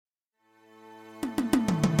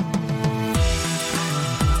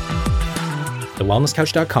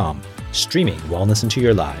thewellnesscouch.com, streaming wellness into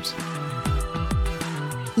your lives.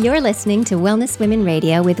 You're listening to Wellness Women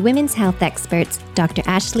Radio with women's health experts Dr.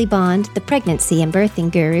 Ashley Bond, the pregnancy and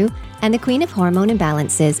birthing guru, and the queen of hormone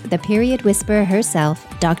imbalances, the period whisperer herself,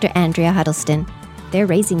 Dr. Andrea Huddleston. They're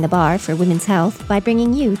raising the bar for women's health by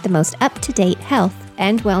bringing you the most up-to-date health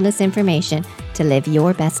and wellness information to live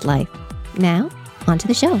your best life. Now, on to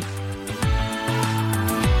the show.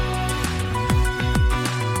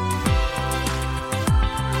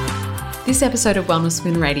 This episode of Wellness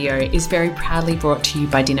Women Radio is very proudly brought to you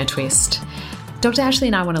by Dinner Twist. Dr. Ashley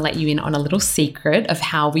and I want to let you in on a little secret of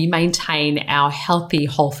how we maintain our healthy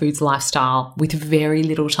whole foods lifestyle with very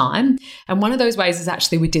little time. And one of those ways is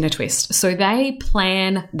actually with Dinner Twist. So they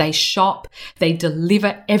plan, they shop, they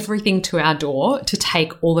deliver everything to our door to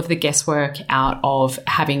take all of the guesswork out of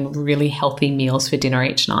having really healthy meals for dinner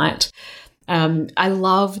each night. I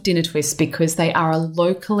love Dinner Twist because they are a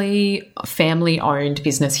locally family-owned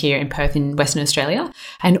business here in Perth in Western Australia,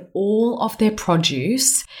 and all of their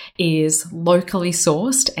produce is locally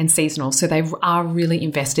sourced and seasonal. So they are really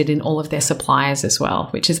invested in all of their suppliers as well,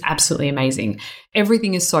 which is absolutely amazing.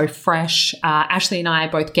 Everything is so fresh. Ashley and I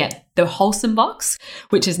both get the Wholesome box,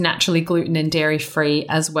 which is naturally gluten and dairy-free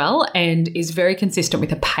as well, and is very consistent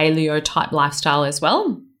with a paleo-type lifestyle as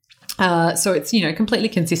well. So it's, completely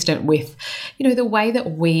consistent with, the way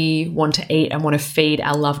that we want to eat and want to feed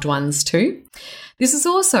our loved ones too. This is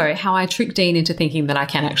also how I tricked Dean into thinking that I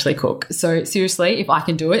can actually cook. So seriously, if I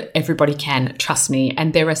can do it, everybody can, trust me.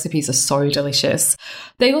 And their recipes are so delicious.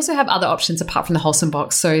 They also have other options apart from the Wholesome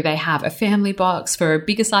box. So they have a family box for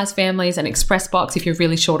bigger size families, an express box if you're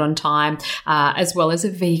really short on time, as well as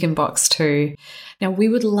a vegan box too. Now, we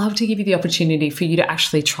would love to give you the opportunity for you to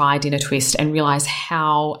actually try Dinner Twist and realize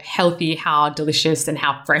how healthy, how delicious, and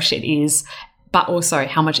how fresh it is, but also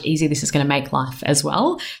how much easier this is going to make life as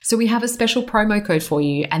well. So we have a special promo code for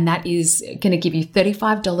you, and that is going to give you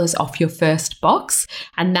 $35 off your first box,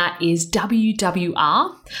 and that is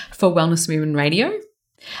WWR for Wellness Women Radio.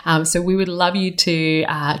 So we would love you to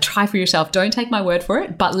try for yourself. Don't take my word for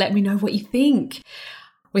it, but let me know what you think.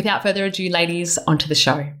 Without further ado, ladies, onto the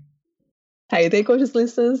show. Hey there, gorgeous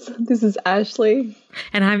listeners. This is Ashley.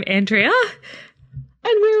 And I'm Andrea.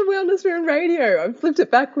 And we're Wellness Women Radio. I've flipped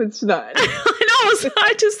it backwards tonight. I know.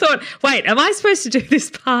 I just thought, wait, am I supposed to do this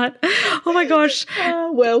part? Oh, my gosh.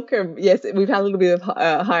 Welcome. Yes, we've had a little bit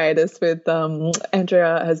of hiatus with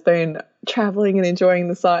Andrea has been traveling and enjoying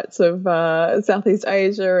the sights of Southeast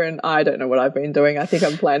Asia, and I don't know what I've been doing. I think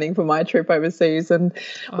I'm planning for my trip overseas, and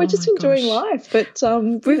we're just enjoying life. But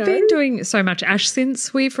we've been doing so much, Ash,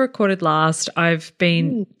 since we've recorded last. I've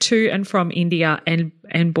been to and from India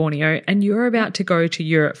and Borneo, and you're about to go to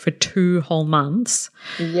Europe for 2 whole months.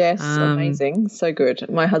 Yes, amazing. So good.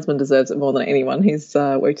 My husband deserves it more than anyone. He's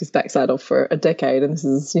worked his backside off for a decade, and this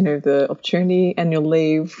is, the opportunity, annual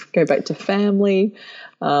leave, go back to family.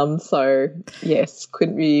 So yes,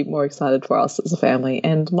 couldn't be more excited for us as a family.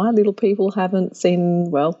 And my little people haven't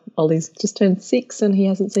seen, Ollie's just turned 6 and he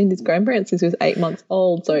hasn't seen his grandparents since he was 8 months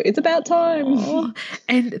old. So it's about time. Oh,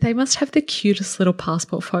 and they must have the cutest little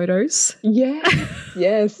passport photos. Yeah.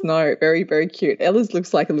 Yes. No, very, very cute. Ella's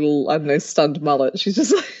looks like a little, stunned mullet. She's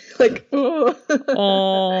just like, oh.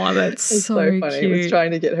 Oh, that's so funny. cute. I was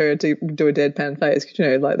trying to get her to do a deadpan face because,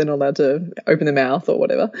 they're not allowed to open their mouth or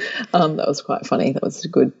whatever. That was quite funny. That was a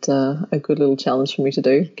good little challenge for me to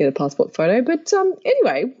do, get a passport photo. But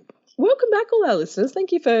anyway, welcome back, all our listeners.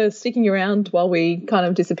 Thank you for sticking around while we kind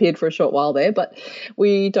of disappeared for a short while there. But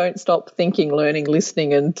we don't stop thinking, learning,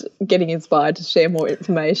 listening, and getting inspired to share more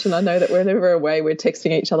information. I know that whenever away, we're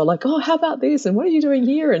texting each other like, oh, how about this? And what are you doing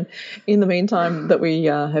here? And in the meantime that we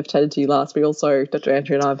have chatted to you last, we also, Dr.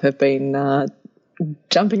 Andrea and I have been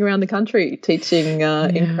jumping around the country teaching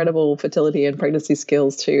incredible fertility and pregnancy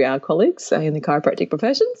skills to our colleagues in the chiropractic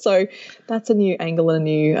profession. So that's a new angle and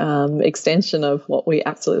a new extension of what we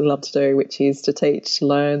absolutely love to do, which is to teach,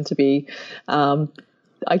 learn, to be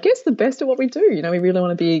I guess the best at what we do. We really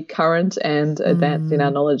want to be current and advanced in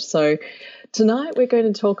our knowledge. So tonight we're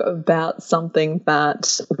going to talk about something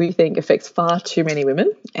that we think affects far too many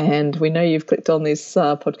women, and we know you've clicked on this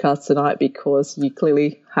podcast tonight because you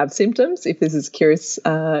clearly have symptoms, if this is a curious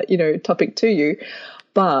topic to you.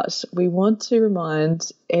 But we want to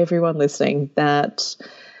remind everyone listening that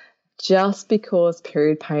just because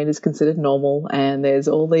period pain is considered normal and there's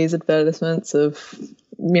all these advertisements of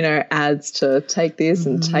ads to take this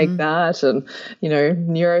and take that, and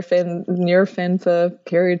Nurofen for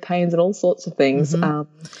period pains and all sorts of things. And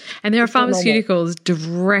there are pharmaceuticals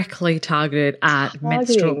directly targeted at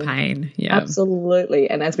menstrual pain. Yeah, absolutely.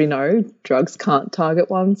 And as we know, drugs can't target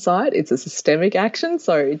one side. It's a systemic action,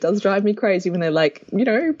 so it does drive me crazy when they're like,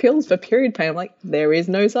 pills for period pain. I'm like, there is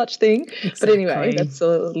no such thing. Exactly. But anyway, that's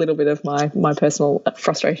a little bit of my personal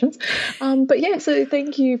frustrations. But yeah, so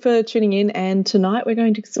thank you for tuning in. And tonight we're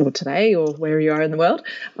going to, or today, or wherever you are in the world,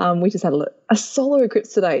 we just had a solar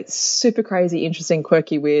eclipse today. Super crazy, interesting,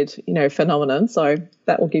 quirky, weird, phenomenon. So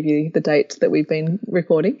that will give you the date that we've been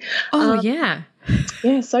recording. Yeah.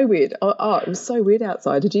 Yeah, so weird. Oh, it was so weird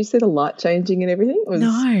outside. Did you see the light changing and everything?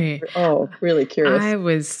 No. Oh, really curious. I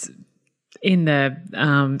was in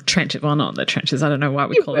the trenches, well, not the trenches, I don't know why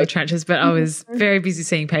we call it trenches, but I was very busy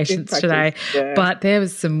seeing patients today. Yeah. But there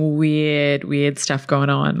was some weird stuff going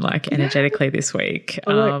on, like energetically this week.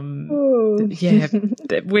 Yeah,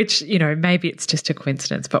 which, maybe it's just a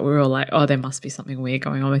coincidence, but we were all like, oh, there must be something weird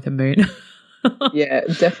going on with the moon. Yeah,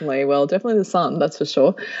 definitely. Well, definitely the sun, that's for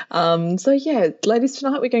sure. So yeah, ladies,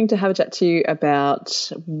 tonight we're going to have a chat to you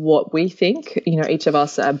about what we think, each of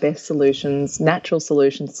us are best solutions, natural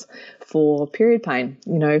solutions for period pain,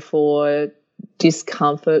 for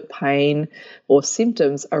discomfort, pain, or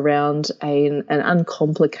symptoms around an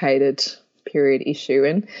uncomplicated period issue.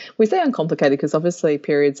 And we say uncomplicated because obviously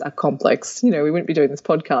periods are complex. We wouldn't be doing this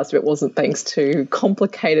podcast if it wasn't thanks to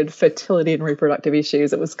complicated fertility and reproductive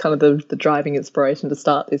issues. It was kind of the driving inspiration to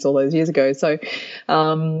start this all those years ago. So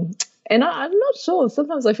and I'm not sure.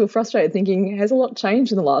 Sometimes I feel frustrated thinking, has a lot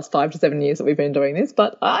changed in the last 5 to 7 years that we've been doing this?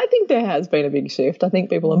 But I think there has been a big shift. I think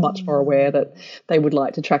people are much more aware that they would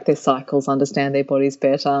like to track their cycles, understand their bodies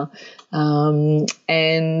better,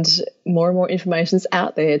 and more information is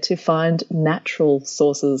out there to find natural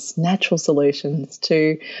sources, natural solutions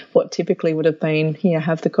to what typically would have been,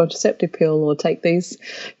 have the contraceptive pill or take these,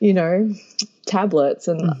 tablets.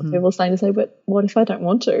 And people are starting to say, but what if I don't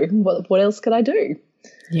want to? What else could I do?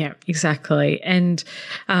 Yeah, exactly. And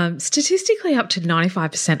statistically, up to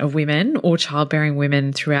 95% of women or childbearing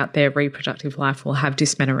women throughout their reproductive life will have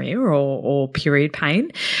dysmenorrhea or period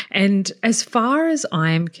pain. And as far as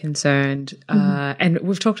I'm concerned, and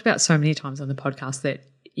we've talked about so many times on the podcast that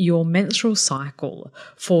your menstrual cycle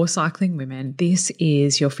for cycling women, this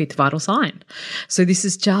is your 5th vital sign. So this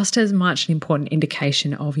is just as much an important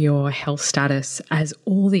indication of your health status as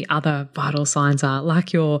all the other vital signs are,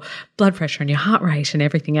 like your blood pressure and your heart rate and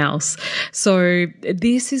everything else. So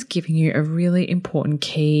this is giving you a really important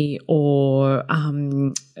key or,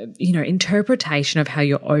 interpretation of how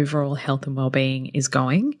your overall health and well-being is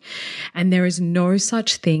going. And there is no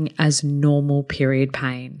such thing as normal period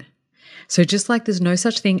pain. So just like there's no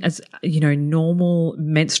such thing as, normal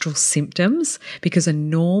menstrual symptoms, because a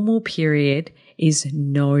normal period is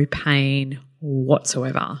no pain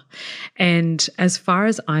whatsoever. And as far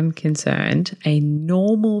as I'm concerned, a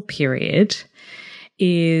normal period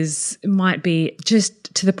might be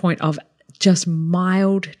just to the point of just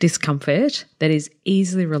mild discomfort that is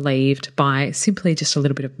easily relieved by simply just a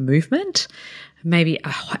little bit of movement, maybe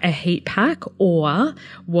a heat pack, or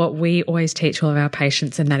what we always teach all of our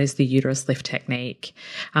patients, and that is the uterus lift technique,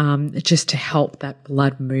 just to help that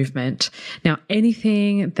blood movement. Now,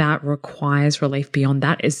 anything that requires relief beyond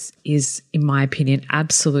that is in my opinion,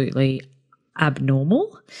 absolutely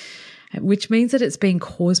abnormal, which means that it's being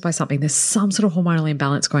caused by something. There's some sort of hormonal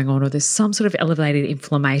imbalance going on, or there's some sort of elevated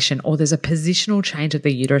inflammation, or there's a positional change of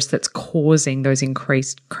the uterus that's causing those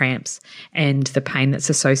increased cramps and the pain that's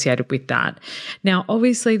associated with that. Now,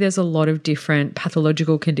 obviously, there's a lot of different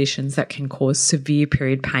pathological conditions that can cause severe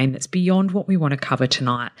period pain that's beyond what we want to cover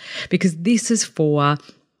tonight, because this is for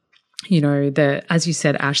as you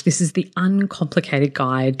said, Ash, this is the uncomplicated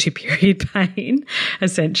guide to period pain,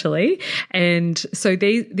 essentially. And so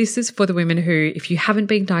this is for the women who, if you haven't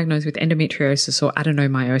been diagnosed with endometriosis or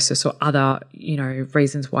adenomyosis or other,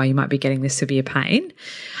 reasons why you might be getting this severe pain,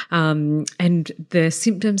 and the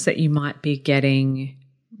symptoms that you might be getting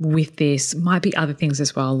with this might be other things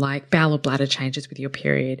as well, like bowel or bladder changes with your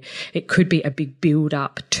period. It could be a big build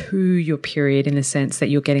up to your period in the sense that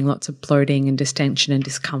you're getting lots of bloating and distension and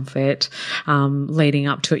discomfort leading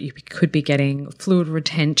up to it. You could be getting fluid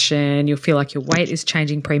retention. You'll feel like your weight is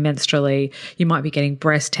changing premenstrually. You might be getting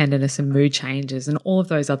breast tenderness and mood changes and all of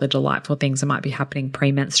those other delightful things that might be happening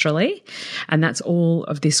premenstrually. And that's all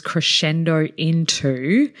of this crescendo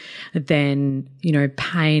into then,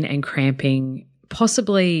 pain and cramping,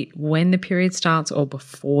 possibly when the period starts or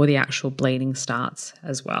before the actual bleeding starts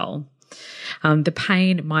as well. The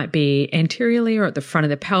pain might be anteriorly or at the front of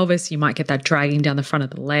the pelvis. You might get that dragging down the front of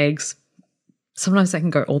the legs. Sometimes they can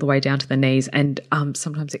go all the way down to the knees, and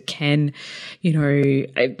sometimes it can,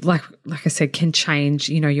 like I said, can change.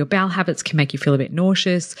 Your bowel habits can make you feel a bit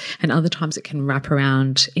nauseous, and other times it can wrap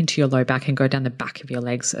around into your low back and go down the back of your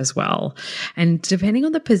legs as well. And depending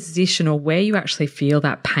on the position or where you actually feel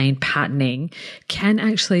that pain patterning, can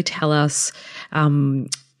actually tell us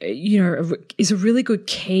is a really good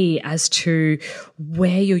key as to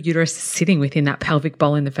where your uterus is sitting within that pelvic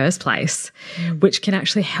bowl in the first place, which can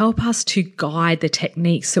actually help us to guide the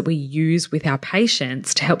techniques that we use with our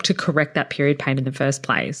patients to help to correct that period pain in the first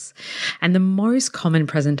place. And the most common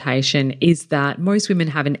presentation is that most women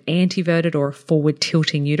have an anteverted or a forward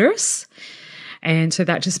tilting uterus. And so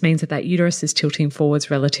that just means that uterus is tilting forwards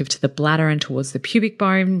relative to the bladder and towards the pubic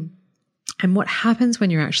bone. And what happens when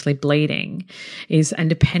you're actually bleeding is, and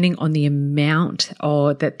depending on the amount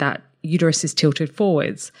or that uterus is tilted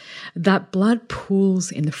forwards, that blood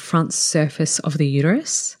pools in the front surface of the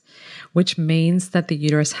uterus, which means that the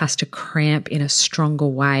uterus has to cramp in a stronger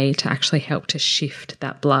way to actually help to shift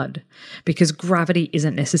that blood, because gravity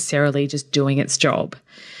isn't necessarily just doing its job.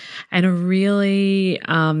 And a really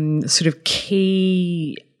sort of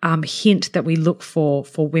key hint that we look for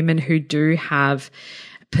women who do have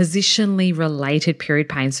positionally related period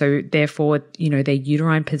pain, so therefore, their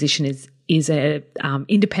uterine position is a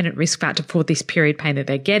independent risk factor for this period pain that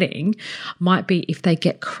they're getting, might be if they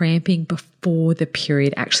get cramping before the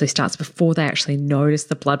period actually starts, before they actually notice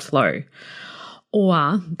the blood flow.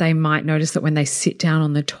 Or they might notice that when they sit down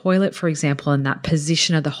on the toilet, for example, and that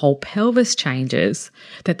position of the whole pelvis changes,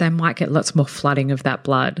 that they might get lots more flooding of that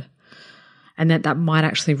blood, and that might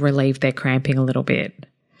actually relieve their cramping a little bit.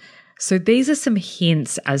 So these are some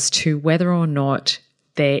hints as to whether or not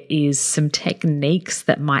there is some techniques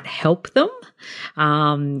that might help them.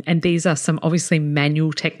 And these are some obviously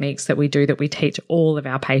manual techniques that we teach all of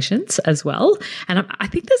our patients as well. And I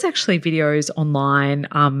think there's actually videos online,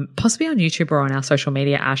 possibly on YouTube or on our social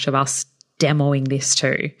media, Ash, of us demoing this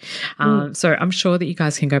too. So I'm sure that you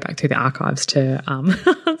guys can go back through the archives to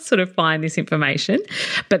sort of find this information.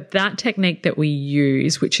 But that technique that we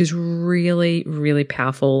use, which is really, really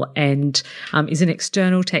powerful and is an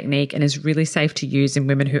external technique and is really safe to use in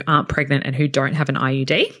women who aren't pregnant and who don't have an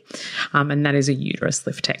IUD, and that is a uterus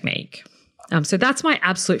lift technique. So that's my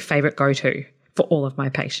absolute favorite go-to for all of my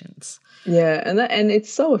patients. Yeah, and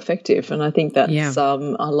it's so effective, and I think that's I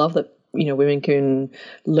love that women can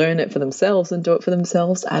learn it for themselves and do it for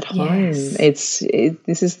themselves at home. Yes.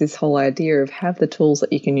 This is this whole idea of have the tools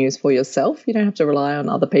that you can use for yourself. You don't have to rely on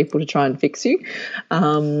other people to try and fix you.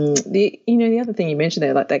 The other thing you mentioned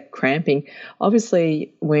there, like that cramping,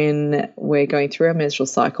 obviously when we're going through our menstrual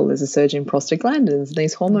cycle, there's a surge in prostaglandins, and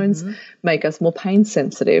these hormones make us more pain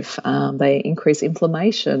sensitive. They increase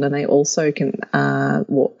inflammation, and they also can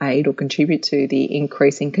aid or contribute to the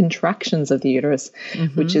increasing contractions of the uterus,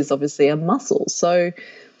 which is obviously a muscle. So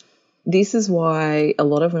this is why a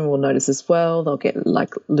lot of women will notice as well, they'll get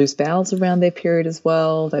like loose bowels around their period as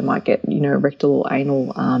well. They might get, rectal or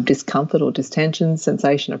anal discomfort or distension,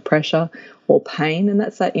 sensation of pressure or pain, and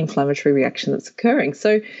that's that inflammatory reaction that's occurring.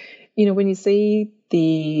 So, when you see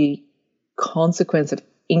the consequence of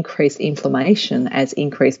increased inflammation as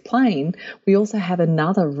increased pain, we also have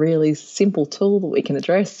another really simple tool that we can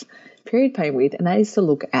address period pain with, and that is to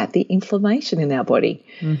look at the inflammation in our body.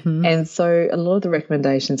 And so a lot of the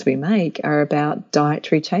recommendations we make are about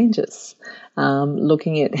dietary changes,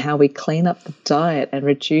 looking at how we clean up the diet and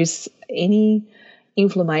reduce any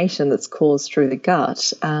inflammation that's caused through the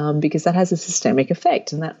gut, because that has a systemic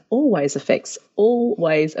effect, and that always affects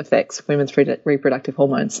women's reproductive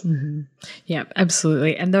hormones. Yeah,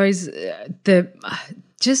 absolutely. And those the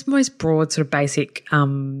just most broad sort of basic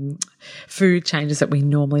food changes that we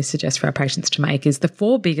normally suggest for our patients to make is the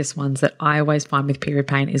four biggest ones that I always find with period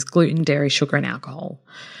pain is gluten, dairy, sugar, and alcohol.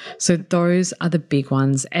 So those are the big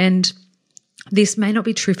ones. And this may not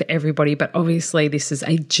be true for everybody, but obviously this is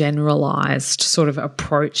a generalized sort of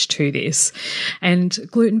approach to this. And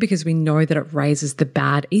gluten, because we know that it raises the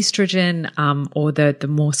bad estrogen, or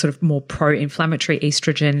the more pro-inflammatory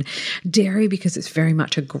estrogen. Dairy, because it's very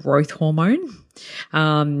much a growth hormone.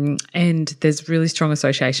 And there's really strong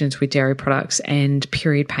associations with dairy products and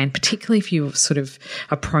period pain, particularly if you sort of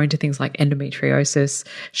are prone to things like endometriosis.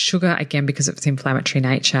 Sugar, again, because of its inflammatory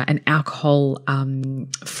nature, and alcohol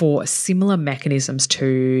for similar mechanisms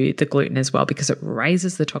to the gluten as well, because it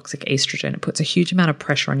raises the toxic estrogen. It puts a huge amount of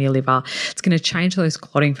pressure on your liver. It's going to change those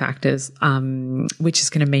clotting factors, which is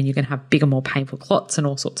going to mean you're going to have bigger, more painful clots and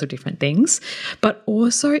all sorts of different things. But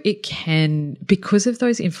also it can, because of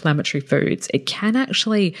those inflammatory foods, it can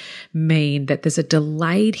actually mean that there's a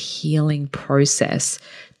delayed healing process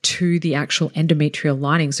to the actual endometrial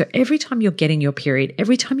lining. So every time you're getting your period,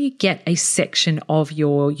 every time you get a section of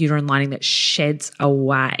your uterine lining that sheds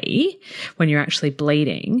away when you're actually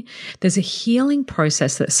bleeding, there's a healing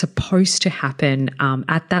process that's supposed to happen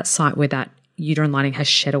at that site where that uterine lining has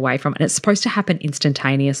shed away from, and it's supposed to happen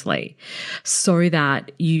instantaneously so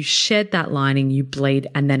that you shed that lining, you bleed,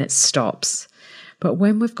 and then it stops. But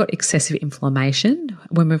when we've got excessive inflammation,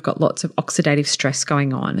 when we've got lots of oxidative stress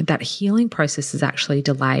going on, that healing process is actually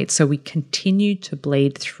delayed. So we continue to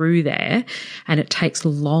bleed through there and it takes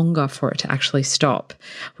longer for it to actually stop.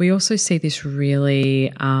 We also see this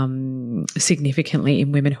really significantly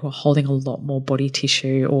in women who are holding a lot more body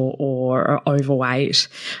tissue or are overweight,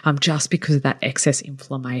 just because of that excess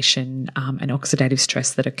inflammation and oxidative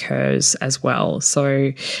stress that occurs as well.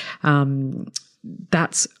 So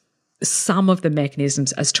that's some of the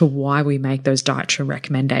mechanisms as to why we make those dietary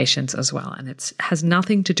recommendations as well. And it has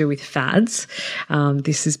nothing to do with fads.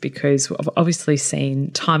 This is because I've obviously seen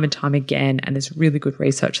time and time again, and there's really good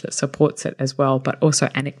research that supports it as well, but also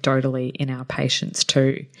anecdotally in our patients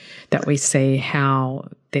too, that we see how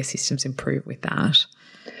their systems improve with that.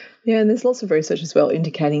 Yeah, and there's lots of research as well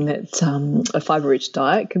indicating that a fibre-rich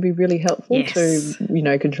diet can be really helpful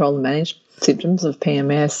to, control and manage symptoms of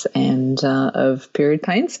PMS and of period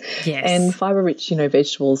pains. Yes. And fibre-rich,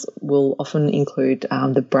 vegetables will often include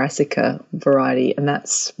the brassica variety, and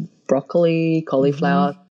that's broccoli,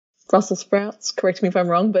 cauliflower, Brussels sprouts. Correct me if I'm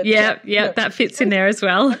wrong, but that fits in there as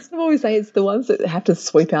well. I always say it's the ones that have to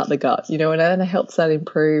sweep out the gut, and it helps that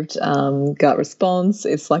improved gut response.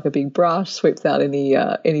 It's like a big brush, sweeps out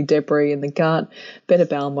any debris in the gut, better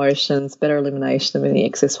bowel motions, better elimination of any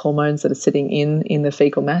excess hormones that are sitting in the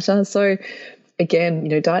fecal matter. So again,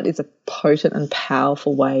 diet is a potent and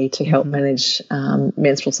powerful way to help manage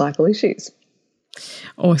menstrual cycle issues.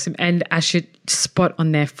 Awesome. And I should spot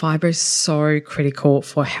on there, fibre is so critical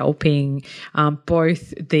for helping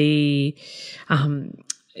both the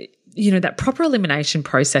that proper elimination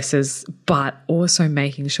processes, but also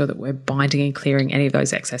making sure that we're binding and clearing any of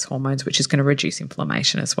those excess hormones, which is going to reduce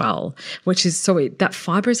inflammation as well, that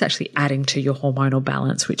fibre is actually adding to your hormonal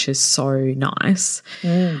balance, which is so nice.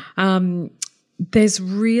 There's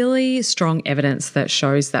really strong evidence that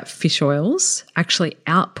shows that fish oils actually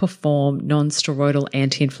outperform non-steroidal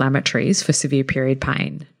anti-inflammatories for severe period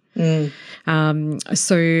pain. So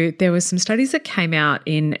there were some studies that came out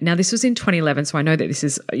now this was in 2011, so I know that this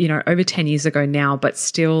is, over 10 years ago now, but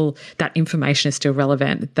still that information is still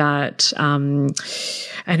relevant, that, and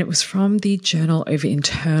it was from the Journal of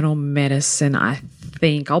Internal Medicine, I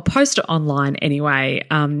think. I'll post it online anyway,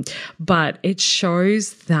 but it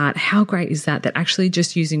shows that how great is that actually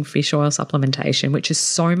just using fish oil supplementation, which is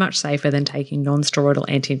so much safer than taking non-steroidal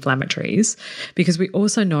anti-inflammatories, because we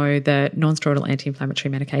also know that non-steroidal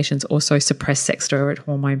anti-inflammatory medications also suppress sex steroid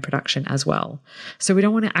hormone production as well. So we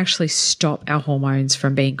don't want to actually stop our hormones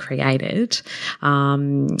from being created,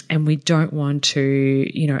 and we don't want to,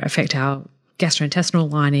 affect our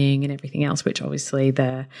gastrointestinal lining and everything else, which obviously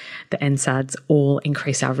the NSAIDs all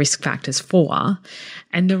increase our risk factors for.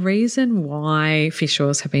 And the reason why fish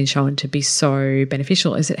oils have been shown to be so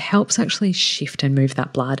beneficial is it helps actually shift and move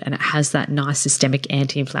that blood, and it has that nice systemic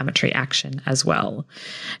anti-inflammatory action as well.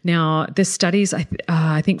 Now, the studies,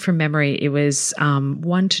 I think from memory, it was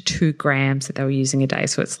 1 to 2 grams that they were using a day.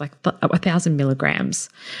 So it's like 1,000 milligrams.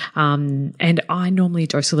 And I normally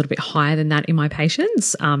dose a little bit higher than that in my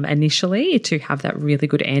patients initially to have that really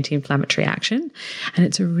good anti-inflammatory action. And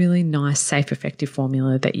it's a really nice, safe, effective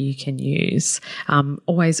formula that you can use.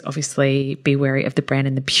 Always obviously be wary of the brand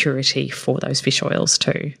and the purity for those fish oils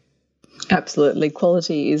too. Absolutely.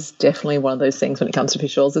 Quality is definitely one of those things when it comes to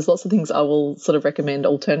fish oils. There's lots of things I will sort of recommend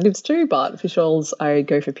alternatives to, but fish oils, I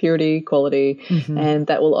go for purity, quality, and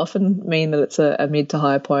that will often mean that it's a mid to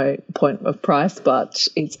high point of price, but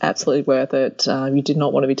it's absolutely worth it. You do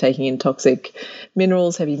not want to be taking in toxic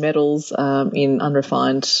minerals, heavy metals in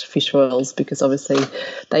unrefined fish oils, because obviously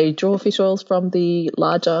they draw fish oils from the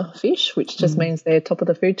larger fish, which just means they're top of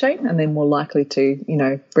the food chain and they're more likely to,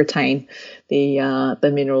 retain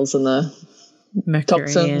the minerals and the mercury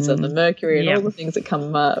toxins and the mercury and all the things that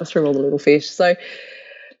come through all the little fish. So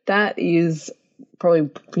that is probably,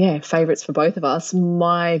 favourites for both of us.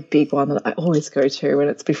 My big one that I always go to, and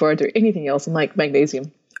it's before I do anything else, I'm like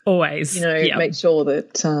magnesium. Always. Make sure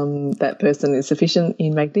that that person is sufficient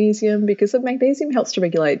in magnesium, because magnesium helps to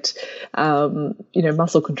regulate,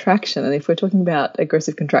 muscle contraction. And if we're talking about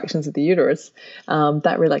aggressive contractions of the uterus,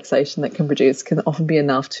 that relaxation that can produce can often be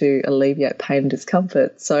enough to alleviate pain and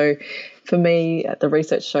discomfort. So for me, the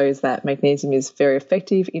research shows that magnesium is very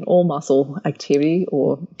effective in all muscle activity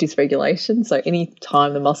or dysregulation. So any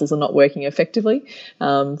time the muscles are not working effectively.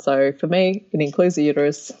 So for me, it includes the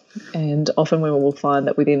uterus, and often women will find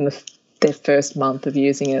that within their first month of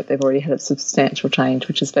using it, they've already had a substantial change,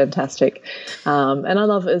 which is fantastic. And I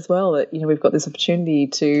love it as well that, we've got this opportunity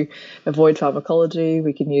to avoid pharmacology.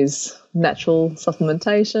 We can use natural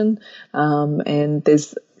supplementation, and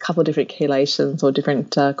there's a couple of different chelations or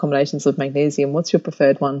different combinations of magnesium. What's your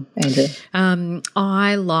preferred one, Andrea?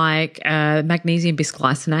 I like magnesium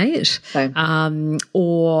bisglycinate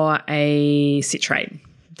or a citrate.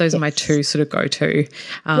 Those are my two sort of go-to.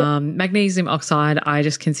 Magnesium oxide I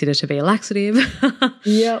just consider to be a laxative.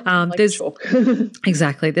 There's chalk.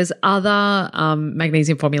 Exactly. There's other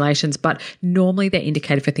magnesium formulations, but normally they're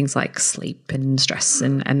indicated for things like sleep and stress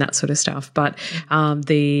and that sort of stuff. But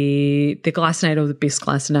the glycinate or the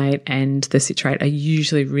bisglycinate and the citrate are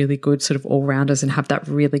usually really good sort of all-rounders and have that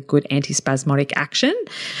really good antispasmodic action.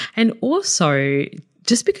 And also,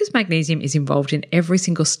 just because magnesium is involved in every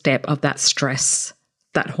single step of that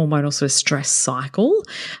hormonal sort of stress cycle,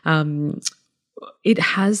 it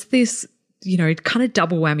has this, kind of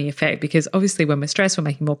double whammy effect, because obviously when we're stressed, we're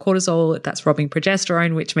making more cortisol. That's robbing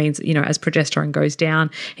progesterone, which means, as progesterone goes down,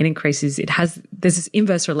 it increases. There's this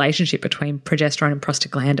inverse relationship between progesterone and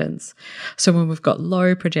prostaglandins. So when we've got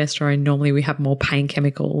low progesterone, normally we have more pain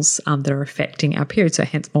chemicals that are affecting our period, so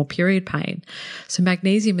hence more period pain. So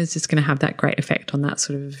magnesium is just going to have that great effect on that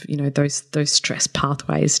sort of, those stress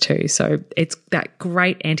pathways too. So it's that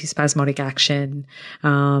great antispasmodic action,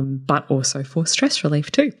 but also for stress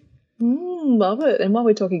relief too. Love it. And while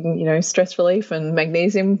we're talking, stress relief and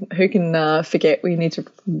magnesium, who can forget we need to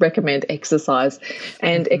recommend exercise.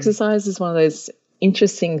 And exercise is one of those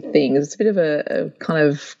interesting things. It's a bit of a kind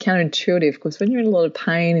of counterintuitive, because when you're in a lot of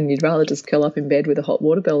pain and you'd rather just curl up in bed with a hot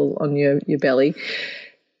water bottle on your belly,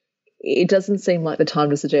 it doesn't seem like the time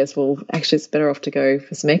to suggest, well, actually it's better off to go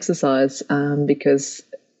for some exercise, because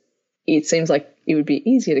it seems like it would be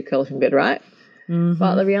easier to curl up in bed, right? Mm-hmm.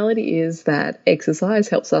 But the reality is that exercise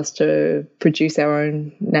helps us to produce our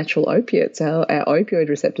own natural opiates. Our opioid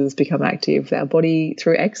receptors become active. Our body,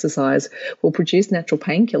 through exercise, will produce natural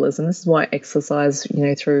painkillers. And this is why exercise,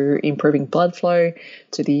 through improving blood flow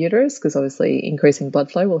to the uterus, because obviously increasing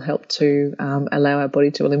blood flow will help to allow our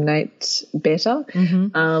body to eliminate better.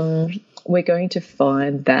 Mm-hmm. We're going to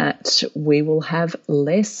find that we will have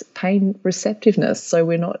less pain receptiveness. So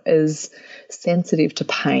we're not as sensitive to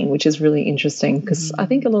pain, which is really interesting, because I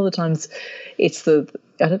think a lot of the times it's I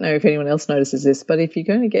don't know if anyone else notices this, but if you're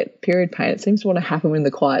going to get period pain, it seems to want to happen in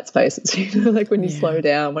the quiet spaces, like when you slow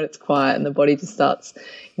down, when it's quiet and the body just starts,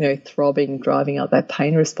 throbbing, driving up that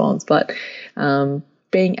pain response. But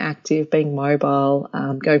being active, being mobile,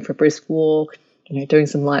 going for a brisk walk, doing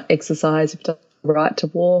some light exercise, if right to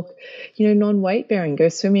walk, non-weight bearing, go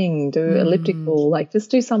swimming, do elliptical, just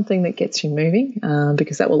do something that gets you moving,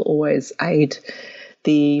 because that will always aid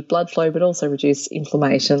the blood flow, but also reduce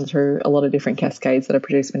inflammation through a lot of different cascades that are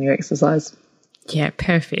produced when you exercise. Yeah,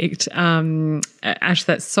 perfect. Ash,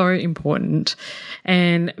 that's so important.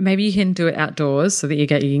 And maybe you can do it outdoors so that you're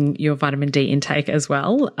getting your vitamin D intake as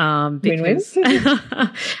well. Because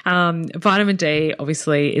vitamin D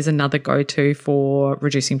obviously is another go-to for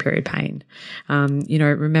reducing period pain.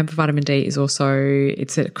 Remember, vitamin D is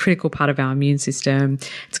it's a critical part of our immune system.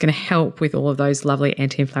 It's going to help with all of those lovely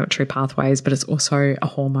anti-inflammatory pathways, but it's also a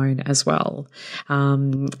hormone as well.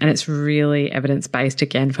 And it's really evidence-based,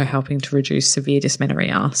 again, for helping to reduce severe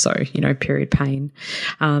dysmenorrhea, so, period pain.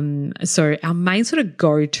 So our main sort of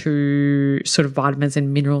go-to sort of vitamins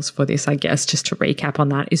and minerals for this, I guess, just to recap on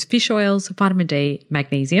that, is fish oils, vitamin D,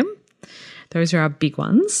 magnesium. Those are our big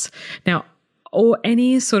ones. Now, or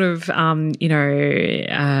any sort of,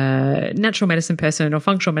 natural medicine person or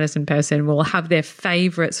functional medicine person will have their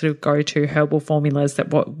favorite sort of go-to herbal formulas that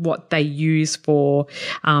what they use for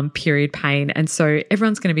period pain. And so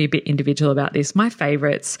everyone's going to be a bit individual about this. My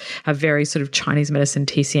favorites are very sort of Chinese medicine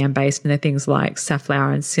TCM based, and they're things like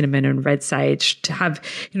safflower and cinnamon and red sage to have,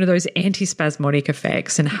 those antispasmodic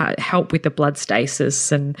effects and help with the blood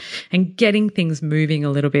stasis and getting things moving a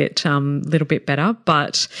little bit better.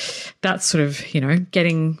 But that's sort of,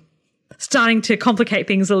 starting to complicate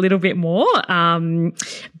things a little bit more.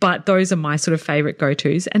 But those are my sort of favorite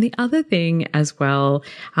go-tos. And the other thing as well,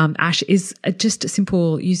 Ash, is just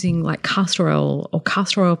simple using like castor oil or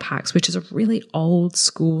castor oil packs, which is a really old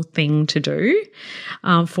school thing to do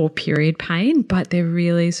for period pain, but they're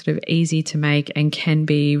really sort of easy to make and can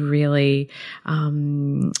be really,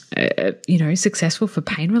 successful for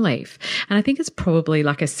pain relief. And I think it's probably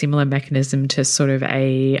like a similar mechanism to sort of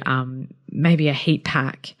maybe a heat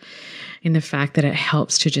pack. in the fact that it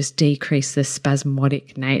helps to just decrease the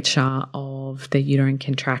spasmodic nature of the uterine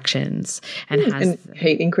contractions and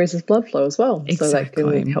heat increases blood flow as well. Exactly. So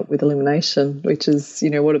that can help with elimination, which is,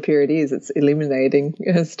 what a period is. It's eliminating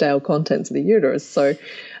stale contents of the uterus. So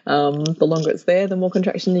the longer it's there, the more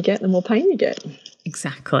contraction you get, the more pain you get.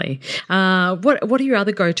 Exactly. What are your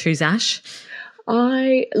other go-tos, Ash?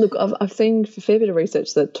 I've seen a fair bit of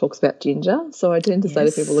research that talks about ginger, so I tend to say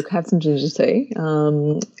to people, look, have some ginger tea.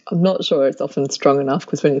 I'm not sure it's often strong enough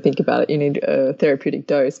because when you think about it, you need a therapeutic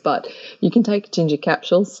dose, but you can take ginger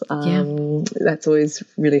capsules. That's always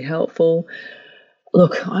really helpful.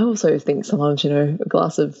 Look, I also think sometimes, a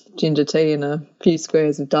glass of ginger tea and a few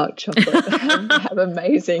squares of dark chocolate have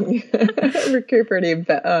amazing recuperative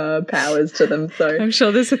powers to them. So I'm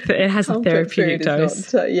sure it has a therapeutic dose.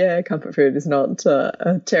 Comfort food is not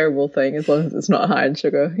a terrible thing as long as it's not high in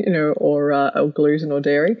sugar, or gluten or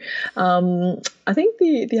dairy. I think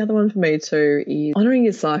the other one for me too is honouring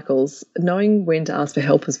your cycles, knowing when to ask for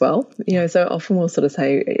help as well. So often we'll sort of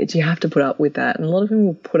say, do you have to put up with that? And a lot of them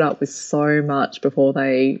will put up with so much before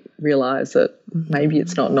they realise that maybe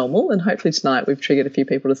it's not normal. And hopefully tonight we've triggered a few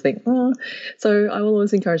people to think, So I will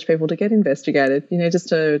always encourage people to get investigated, just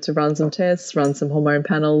to run some tests, run some hormone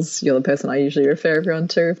panels. You're the person I usually refer everyone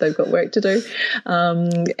to if they've got work to do.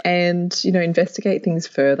 And, investigate things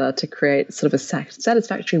further to create sort of a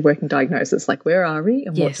satisfactory working diagnosis, like where are we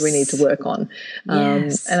and what do we need to work on?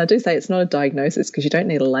 And I do say it's not a diagnosis because you don't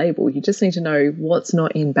need a label. You just need to know what's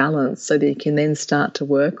not in balance so that you can then start to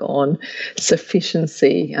work on sufficiency,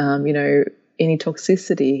 any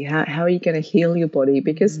toxicity, how are you going to heal your body?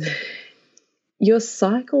 Because your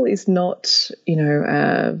cycle is not,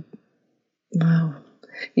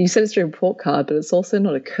 you said it's a report card, but it's also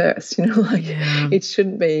not a curse, It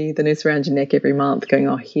shouldn't be the noose around your neck every month going,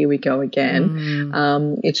 oh, here we go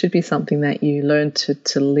again. It should be something that you learn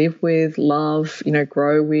to live with, love,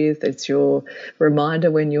 grow with. It's your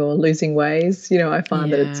reminder when you're losing ways. I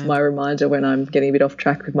find that it's my reminder when I'm getting a bit off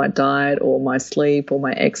track with my diet or my sleep or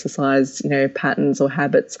my exercise, patterns or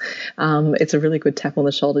habits. It's a really good tap on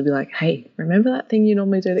the shoulder to be like, hey, remember that thing you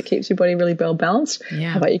normally do that keeps your body really well balanced?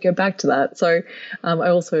 How about you go back to that? So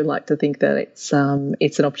I also like to think that it's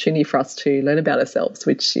an opportunity for us to learn about ourselves,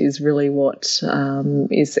 which is really what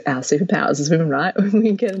is our superpowers as women, right?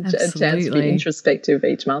 We get a chance to be introspective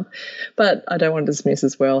each month. But I don't want to dismiss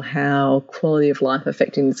as well how quality of life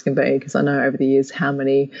affecting this can be, because I know over the years how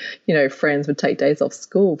many, friends would take days off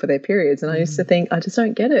school for their periods. And I used to think, I just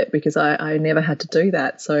don't get it because I never had to do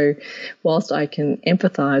that. So whilst I can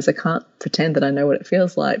empathise, I can't pretend that I know what it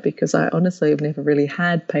feels like because I honestly have never really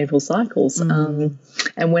had painful cycles.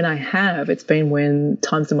 And when I have, it's been when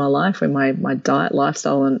times in my life when my diet,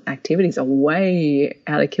 lifestyle and activities are way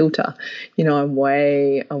out of kilter. I'm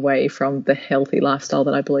way away from the healthy lifestyle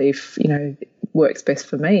that I believe, works best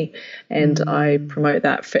for me. And I promote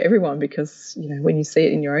that for everyone because, when you see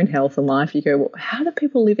it in your own health and life, you go, well, how do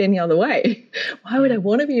people live any other way? Why would I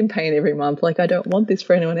want to be in pain every month? Like, I don't want this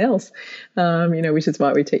for anyone else, which is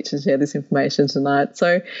why we teach and share this information tonight.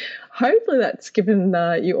 So hopefully that's given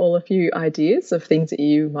you all a few ideas of things that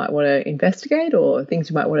you might want to investigate or things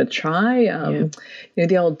you might want to try.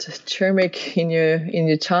 The old turmeric in your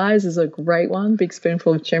chais is a great one. Big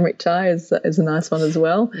spoonful of turmeric chai is a nice one as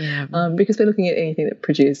well, because we're looking at anything that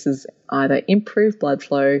produces either improved blood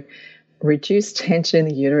flow, reduce tension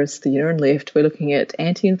in the uterine lift. We're looking at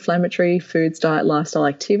anti-inflammatory foods, diet, lifestyle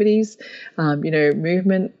activities,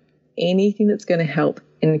 movement, anything that's going to help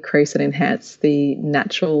increase and enhance the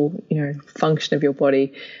natural, function of your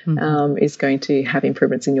body is going to have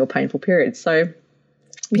improvements in your painful periods. So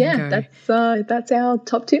that's our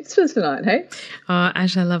top tips for tonight, hey? Oh,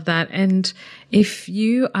 Ash, I love that. And if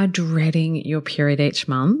you are dreading your period each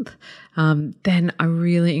month, then I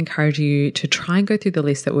really encourage you to try and go through the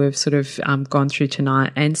list that we've sort of gone through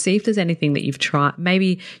tonight and see if there's anything that you've tried,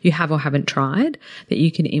 maybe you have or haven't tried, that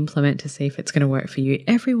you can implement to see if it's going to work for you.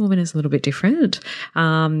 Every woman is a little bit different.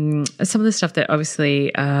 Some of the stuff that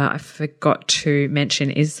obviously I forgot to mention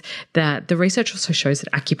is that the research also shows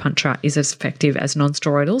that acupuncture is as effective as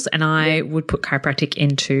non-steroidals, and I would put chiropractic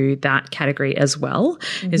into that category as well,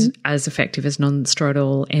 is as effective as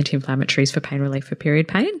non-steroidal anti-inflammatories for pain relief for period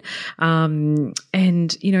pain.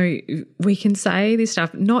 And, we can say this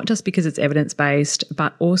stuff not just because it's evidence-based,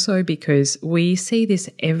 but also because we see this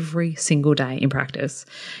every single day in practice,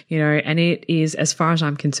 and it is, as far as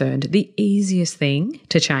I'm concerned, the easiest thing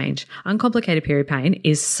to change. Uncomplicated period pain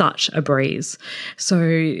is such a breeze. So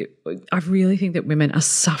I really think that women are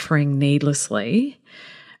suffering needlessly.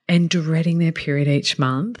 and dreading their period each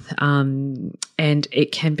month. And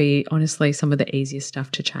it can be honestly some of the easiest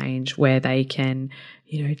stuff to change, where they can,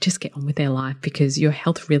 just get on with their life, because your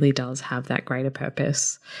health really does have that greater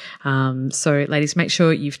purpose. So ladies, make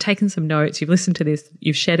sure you've taken some notes, you've listened to this,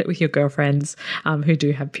 you've shared it with your girlfriends who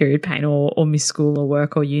do have period pain or miss school or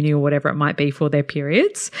work or uni or whatever it might be for their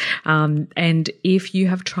periods. And if you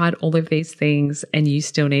have tried all of these things and you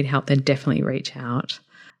still need help, then definitely reach out.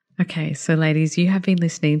 Okay, so ladies, you have been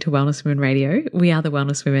listening to Wellness Women Radio. We are the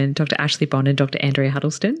Wellness Women, Dr. Ashley Bond and Dr. Andrea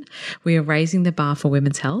Huddleston. We are raising the bar for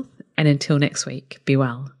women's health. And until next week, be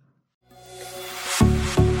well.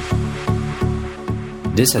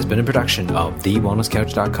 This has been a production of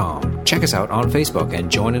TheWellnessCouch.com. Check us out on Facebook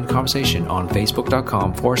and join in the conversation on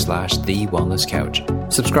Facebook.com/The Wellness Couch.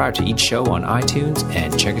 Subscribe to each show on iTunes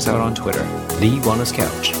and check us out on Twitter. The Wellness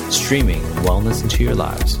Couch, streaming wellness into your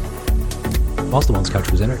lives. Whilst the Wellness Couch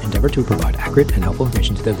presenter endeavor to provide accurate and helpful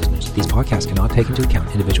information to their listeners, these podcasts cannot take into account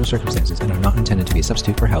individual circumstances and are not intended to be a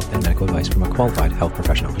substitute for health and medical advice from a qualified health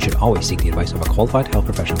professional. You should always seek the advice of a qualified health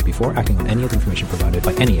professional before acting on any of the information provided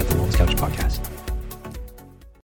by any of the Wellness Couch podcasts.